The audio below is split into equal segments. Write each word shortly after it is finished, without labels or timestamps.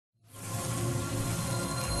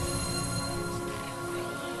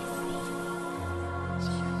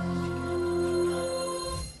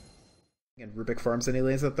and Rubick farms any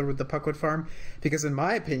lanes that the puck would farm, because in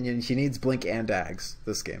my opinion, he needs Blink and Dags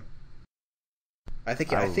this game. I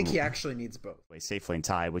think he actually needs both. Safe lane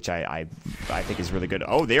tie, which I think is really good.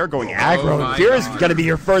 Oh, they are going aggro. Fear is going to be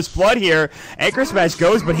your first blood here. Anchor Smash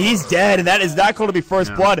goes, but he's dead, and that is not going to be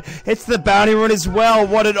first blood. It's the bounty run as well.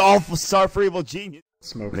 What an awful start for Evil Genius.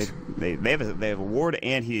 Smoked. They have a ward,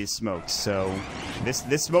 and he is smoked. So this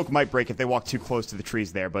smoke might break if they walk too close to the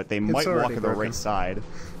trees there, but they might walk on the right side.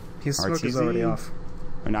 His smoke is already off.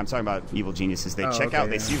 No, I'm talking about Evil Geniuses. They check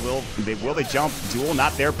out. They see Will. They jump? Duel,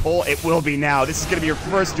 not their pull. It will be now. This is going to be your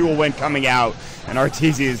first duel win coming out. And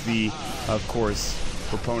Arteezy is the, of course,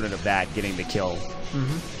 proponent of that, getting the kill.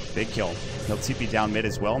 Big kill. He'll TP down mid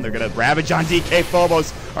as well, and they're going to Ravage on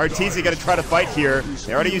DKphobos. Arteezy going to try to fight here.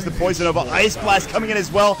 They already used the Poison Nova. Ice Blast coming in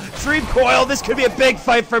as well. Dream Coil. This could be a big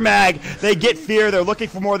fight for Mag. They get Fear. They're looking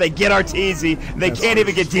for more. They get Arteezy. They can't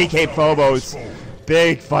even get DKphobos.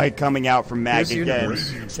 Big fight coming out from Mag again,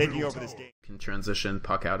 taking over this game. Can transition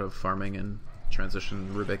Puck out of farming and transition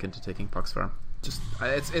Rubick into taking Puck's farm. Just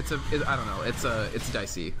I don't know. It's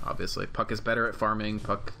dicey. Obviously, Puck is better at farming.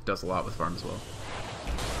 Puck does a lot with farm as well.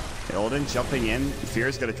 Illidan jumping in. Fear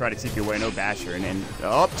is going to try to TP away. No Basher. And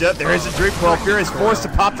there is a Dream Coil. Fear is forced to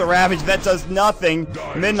pop the Ravage. That does nothing.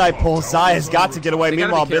 Midnight Pull. Zai has got to get away.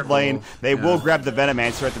 Meanwhile, mid lane, they will grab the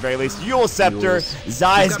Venomancer at the very least. Yule Scepter.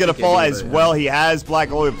 Zai is going to fall as well. He has Black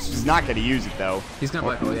Hole. He's not going to use it, though. He's not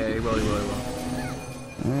Black Hole. Yeah, he will.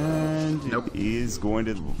 And he's going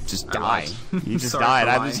to just die. He just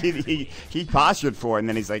died. He postured for it, and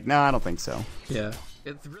then he's like, no, I don't think so. Yeah.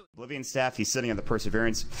 It's really Oblivion staff, he's sitting on the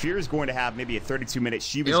Perseverance. Fear is going to have maybe a 32-minute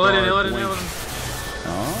Shiva's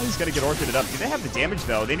Oh, he's going to get Orchided up. Do they have the damage,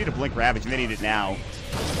 though? They need a Blink Ravage, and they need it now.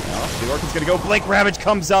 The Orchid's going to go. Blink Ravage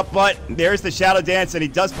comes up, but there's the Shadow Dance, and he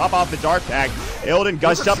does pop off the Dark Pack. Illidan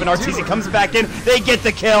gushed up, and Arteezy comes back in. They get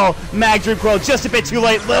the kill. Mag Dream Coil just a bit too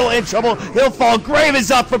late. Lil in trouble. He'll fall. Grave is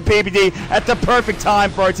up from PPD at the perfect time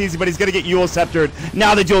for Arteezy, but he's going to get Yule Sceptered.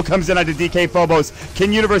 Now the duel comes in onto DKphobos.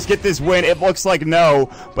 Can Universe get this win? It looks like no,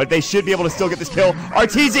 but they should be able to still get this kill.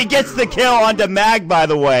 Arteezy gets the kill onto Mag, by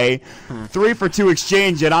the way. 3 for 2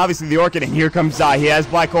 exchange, and obviously the Orchid, and here comes Zai. He has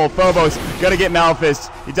Black Hole. Phobos gonna get Malphist.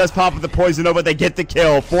 He does pop with the Poison Nova. They get the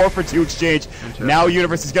kill. 4 for 2 exchange. Now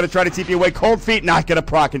Universe is gonna try to TP away. Cold Feet not gonna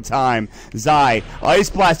proc in time. Zai, Ice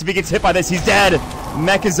Blast. If he gets hit by this, he's dead.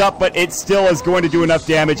 Mech is up, but it still is going to do enough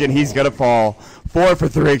damage, and he's gonna fall. 4 for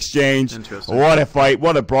 3 exchange. What a fight.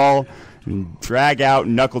 What a brawl. Drag out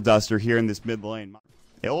Knuckle Duster here in this mid lane.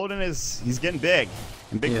 Illidan he's getting big.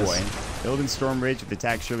 And big boy. Illidan Storm Rage with the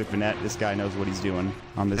attack Shirley Finette. This guy knows what he's doing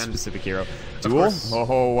on this specific hero. Duel?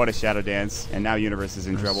 Oh, what a Shadow Dance. And now Universe is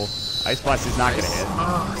in trouble. Ice Blast is not going to hit.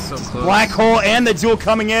 Oh, so close. Black Hole and the duel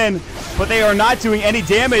coming in, but they are not doing any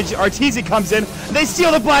damage. Arteezy comes in. They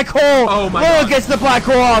steal the Black Hole. Oh my God. Gets the Black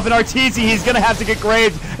Hole off, and Arteezy, he's going to have to get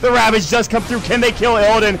graved. The Ravage does come through. Can they kill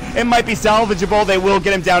Illidan? It might be salvageable. They will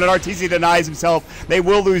get him down, and Arteezy denies himself. They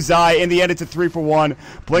will lose Zai. In the end, it's a 3 for 1.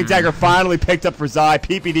 Blink Dagger finally picked up for Zai.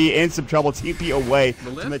 PPD in some trouble. TP away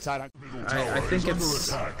from the Tidehunter. I think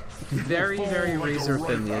it's very, very razor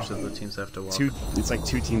thin, the edge that the teams have to walk. It's like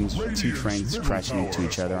two trains crashing into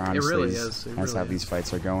each other, honestly. It really is. That's how these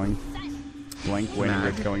fights are going. Blink waiting,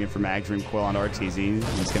 going in for Mag Dream Coil on Arteezy.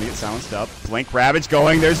 He's going to get silenced up. Blink Ravage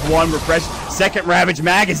going. There's one. Refresh. Second Ravage.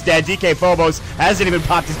 Mag is dead. DKphobos hasn't even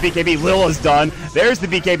popped his BKB. Lil is done. There's the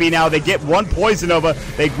BKB now. They get one Poison Nova.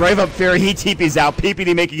 They grave up Fury. He TP's out.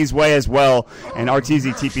 PPD making his way as well. And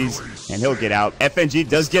Arteezy TP's, and he'll get out. FNG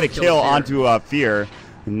does get a kill onto Fear.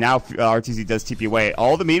 And now Arteezy does TP away.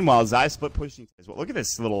 All the meanwhile, Zai split pushing. Well, look at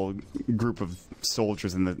this little group of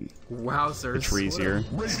soldiers in the trees here.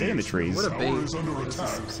 Stay in the trees. What a bait. This is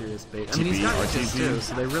some serious bait. I mean, he's got Arteezy too,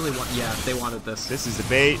 so they really want. Yeah, they wanted this. This is the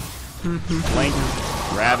bait. Blink,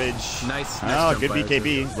 Ravage. Nice oh, good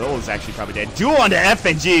BKB. Lil is actually probably dead. Duel onto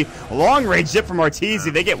FNG. Long range zip from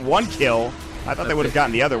Arteezy. They get one kill. I thought they would have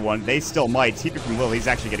gotten the other one. They still might. TP from Lil. He's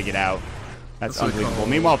actually going to get out. That's unbelievable.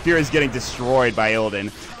 Meanwhile, Fear is getting destroyed by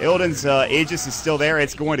Illidan. Illidan's Aegis is still there.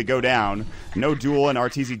 It's going to go down. No duel, and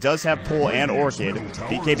Arteezy does have pull and Orchid.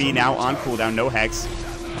 BKB now on cooldown, no Hex.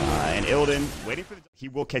 And Illidan waiting for the... He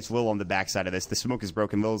will catch Lil on the backside of this. The smoke is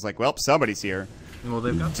broken. Lil's like, well, somebody's here. Well,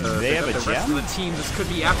 they've got the rest of the team. This could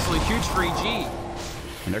be absolutely huge for EG.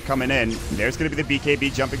 And they're coming in. There's going to be the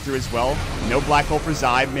BKB jumping through as well. No Black Hole for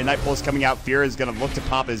Zai. Midnight Pulse coming out. Fear is going to look to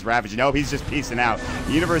pop his Ravage. No, he's just piecing out.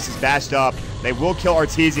 The Universe is bashed up. They will kill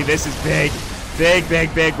Arteezy. This is big. Big,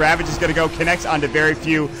 big, big. Ravage is going to go. Connects onto very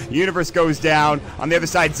few. Universe goes down. On the other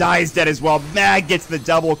side, Zai is dead as well. Mag gets the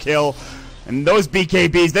double kill. And those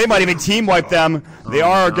BKBs, they might even team wipe them. They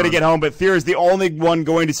are going to get home, but Fear is the only one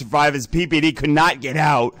going to survive as PPD could not get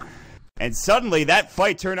out. And suddenly, that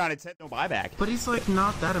fight turned on its head, no buyback. But he's like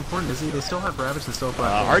not that important, is he? They still have Ravage and still have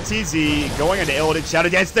Black Hole. Arteezy going into Illidan, Shadow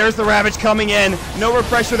Dance. There's the Ravage coming in. No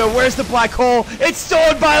refresher though. Where's the Black Hole? It's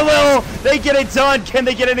stolen by Lil. They get it done. Can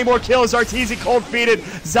they get any more kills? Arteezy cold-feeted.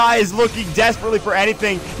 Zai is looking desperately for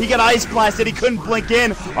anything. He got ice blasted. He couldn't blink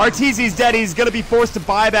in. Arteezy's dead. He's going to be forced to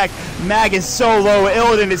buy back. Mag is so low.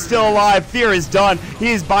 Illidan is still alive. Fear is done.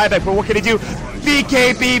 He is buyback, but what can he do?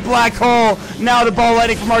 BKB Black Hole. Now the ball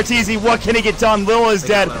lightning from Arteezy. What can he get done? Lil is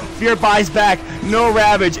dead. Fear buys back. No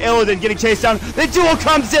Ravage. Illidan getting chased down. The duel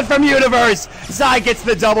comes in from Universe. Zai gets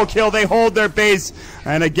the double kill. They hold their base.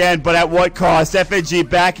 And again, but at what cost? FNG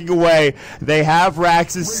backing away. They have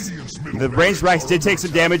Raxus. The ranged Rax did take some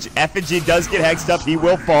damage. FNG does get hexed up. He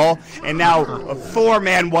will fall. And now a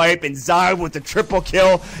 4-man wipe. And Zai with the triple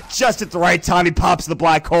kill. Just at the right time, he pops the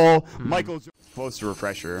Black Hole. Michael's close to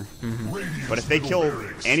refresher. But if they kill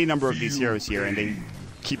any number of these heroes here and they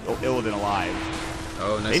keep Illidan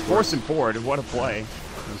alive, they force him forward. What a play.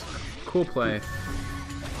 Cool play.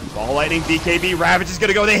 Ball lightning, BKB, Ravage is going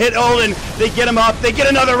to go. They hit Illidan. They get him up. They get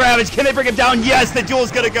another Ravage. Can they bring him down? Yes, the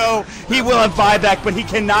duel's going to go. He will have buyback, but he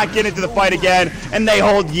cannot get into the fight again. And they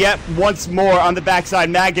hold yet once more on the backside.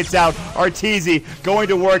 Mag gets out. Arteezy going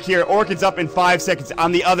to work here. Orchid's up in 5 seconds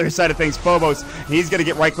on the other side of things. Phobos, he's going to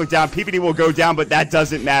get right-click down. PPD will go down, but that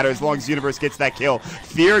doesn't matter as long as Universe gets that kill.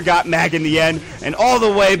 Fear got Mag in the end, and all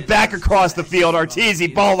the way back across the field.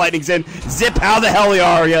 Arteezy, ball lightning's in. Zip, how the hell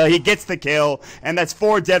are ya? He gets the kill, and that's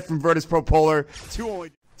 4 dead from Virtus.Pro Polar. 2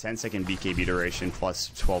 only 10-second BKB duration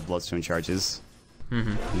plus 12 Bloodstone charges.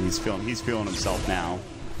 He's feeling himself now.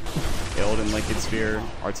 Illidan, Lincoln Sphere,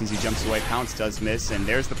 Arteezy jumps away, Pounce does miss, and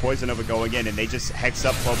there's the Poison Nova going in, and they just hex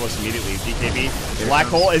up Phobos immediately. BKB, Black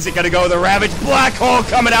Hole, is it going to go? The Ravage, Black Hole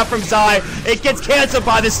coming out from Zai. It gets canceled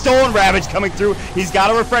by the stolen Ravage coming through. He's got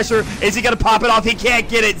a refresher. Is he going to pop it off? He can't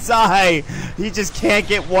get it. Zai, he just can't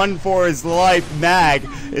get one for his life. Mag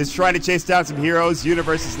is trying to chase down some heroes.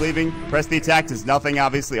 Universe is leaving. Press the attack does nothing,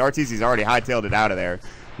 obviously. Arteezy's already hightailed it out of there.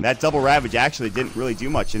 And that double Ravage actually didn't really do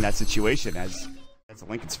much in that situation as that's a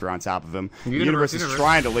Lincoln Sphere on top of him. Universe is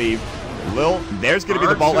trying to leave. Lil, there's going to be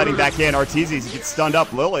the ball lightning back in. Arteezy gets stunned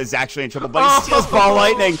up. Lil is actually in trouble, but he steals ball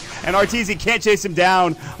lightning, and Arteezy can't chase him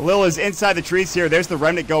down. Lil is inside the trees here. There's the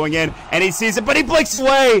remnant going in, and he sees it, but he blinks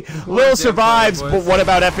away. Lil survives, but what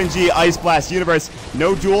about FNG? Ice Blast. Universe,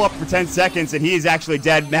 no duel up for 10 seconds, and he is actually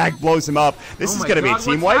dead. Mag blows him up. This is going to be a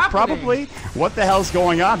team wipe, probably. What the hell's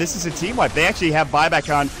going on? This is a team wipe. They actually have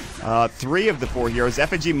buyback on 3 of the 4 heroes.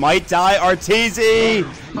 FNG might die. Arteezy!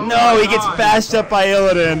 No, he gets bashed up by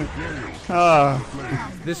Illidan.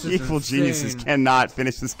 This is Evil insane. geniuses cannot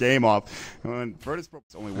finish this game off. Virtus.Pro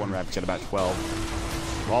is only 1 Ravage at about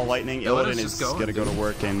 12. Ball lightning. Illidan is going to go to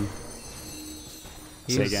work and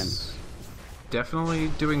say again. Definitely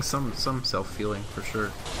doing some self-feeling for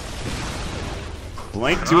sure.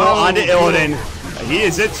 Blink duel onto Illidan. He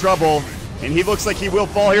is in trouble. And he looks like he will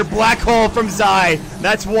fall here. Black Hole from Zai.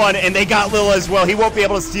 That's 1, and they got Lil as well. He won't be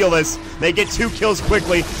able to steal this. They get 2 kills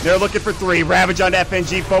quickly. They're looking for 3. Ravage onto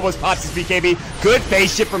FNG. Phobos pops his BKB. Good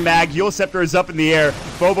phase ship from Mag. Yule Scepter is up in the air.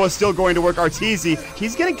 Phobos still going to work. Arteezy,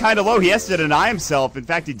 he's getting kind of low. He has to deny himself. In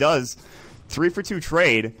fact, he does. 3 for 2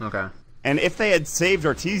 trade. Okay. And if they had saved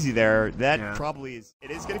Arteezy there, that probably is. It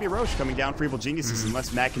is going to be Roche coming down for Evil Geniuses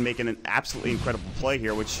unless Mag can make an absolutely incredible play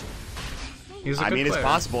here, which I mean, it's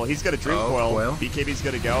possible. He's got a Dream Coil. BKB's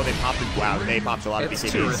going to go. They popped it. Wow, they popped a lot of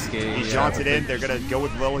BKBs. He jaunts it in. They're going to go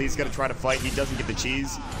with Lil. He's going to try to fight. He doesn't get the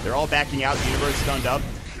cheese. They're all backing out. The Universe stunned up.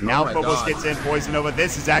 Now Phobos gets in. Poison Nova.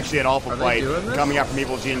 This is actually an awful fight coming out from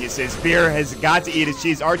Evil Geniuses. Fear has got to eat his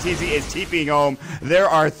cheese. Arteezy is TPing home. There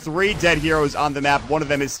are 3 dead heroes on the map. One of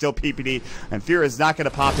them is still PPD. And Fear is not going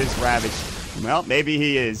to pop his Ravage. Well, maybe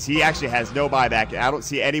he is. He actually has no buyback. I don't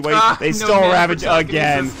see any way. They stole Ravage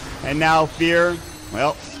again. And now Fear,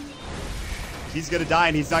 well, he's going to die,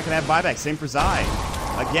 and he's not going to have buyback. Same for Zai.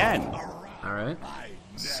 Again. All right.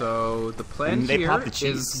 So the plan here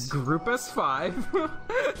is group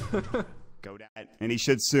S5. Go down. And he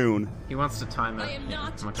should soon. He wants to time it.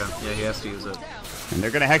 Okay. Yeah, he has to use it. And they're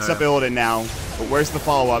going to hex up Illidan now. But where's the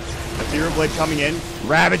follow-up? Ethereal Blade coming in.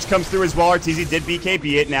 Ravage comes through as well. Arteezy did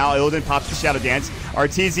BKB it. Now Illidan pops the Shadow Dance.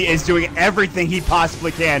 Arteezy is doing everything he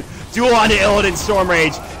possibly can. Duel onto Illidan, Storm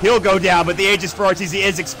Rage. He'll go down, but the Aegis for Arteezy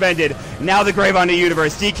is expended. Now the Grave onto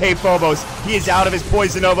Universe. DKphobos. He is out of his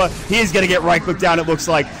Poison Nova. He is going to get right-click down, it looks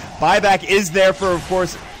like. Buyback is there for, of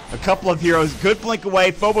course, A couple of heroes. Good blink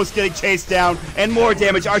away. Phobos getting chased down. And more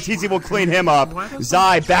damage. Arteezy will clean him up.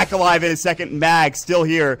 Zai back alive in a second. Mag still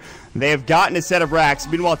here. They have gotten a set of racks.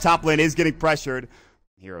 Meanwhile, top lane is getting pressured.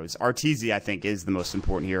 Heroes. Arteezy, I think, is the most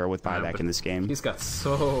important hero with buyback in this game. He's got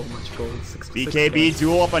so much gold. BKB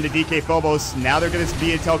duel up onto DKphobos. Now they're going to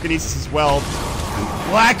be in telekinesis as well.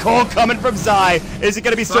 Black hole coming from Zai. Is it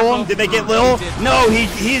going to be stolen? Did they get Lil? No,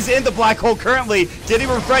 he's in the black hole currently. Did he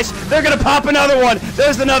refresh? They're going to pop another one.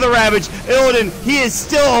 There's another Ravage. Illidan, he is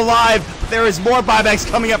still alive. There is more buybacks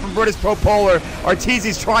coming up from Virtus.Pro Polar.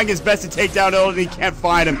 Arteezy's trying his best to take down Illidan. He can't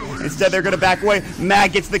find him. Instead, they're going to back away.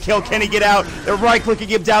 Mag gets the kill. Can he get out? They're right-clicking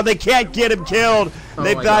him down. They can't get him killed.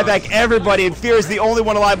 They buy back everybody, and Fear is the only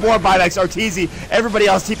one alive. More buybacks. Arteezy, everybody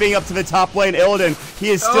else TPing up to the top lane. Illidan, he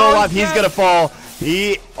is still alive. He's going to fall.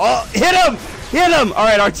 Hit him! Hit him! All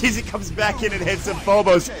right, Arteezy comes back in and hits him.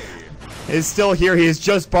 Phobos is still here. He is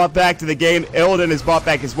just brought back to the game. Illidan is brought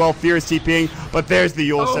back as well. Fear is TPing, but there's the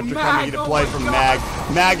Yule Scepter coming into play from Mag.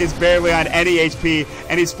 Mag is barely on any HP,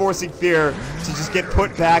 and he's forcing Fear to just get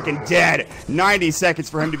put back and dead. 90 seconds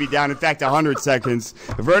for him to be down. In fact, 100 seconds.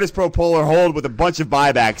 Virtus.Pro Polar hold with a bunch of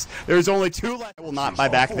buybacks. There's only 2 left. They will not buy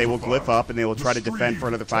back. They will glyph up, and they will try to defend for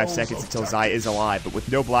another 5 seconds until Zai is alive. But with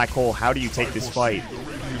no black hole, how do you take this fight?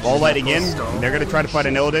 Ball lighting in. They're going to try to fight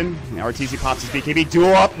an Illidan. Arteezy pops his BKB.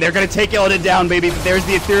 Duel up. They're going to take Illidan down, baby. But there's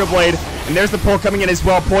the Ethereal Blade. And there's the pull coming in as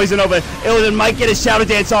well. Poison over. Illidan might get his Shadow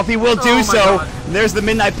Dance off. He will do so. And there's the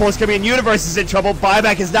Midnight Pulse coming in. Universe is in trouble.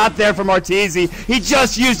 Buyback is not there from Arteezy. He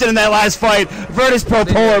just used it in that last fight. Virtus.Pro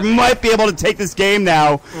Polar might be able to take this game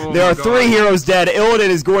now. There are 3 heroes dead. Illidan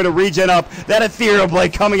is going to regen up. That Ethereal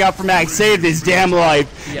Blade coming out from Mag saved his damn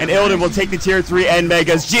life. And Illidan will take the tier 3 end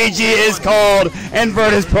megas. GG is called. And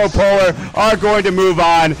Virtus.Pro Polar are going to move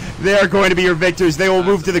on. They are going to be your victors. They will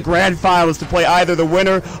move to the grand finals to play either the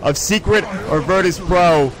winner of Secret or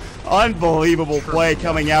Virtus.Pro. Unbelievable play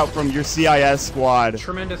coming out from your CIS squad.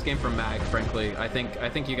 Tremendous game from Mag, frankly. I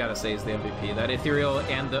think you gotta say he's the MVP. That Ethereal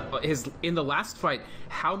and in the last fight,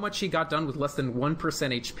 how much he got done with less than 1%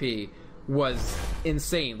 HP was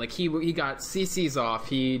insane. Like he got CCs off,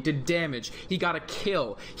 he did damage, he got a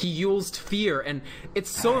kill, he used Fear, and it's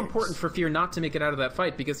so important for Fear not to make it out of that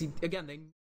fight because they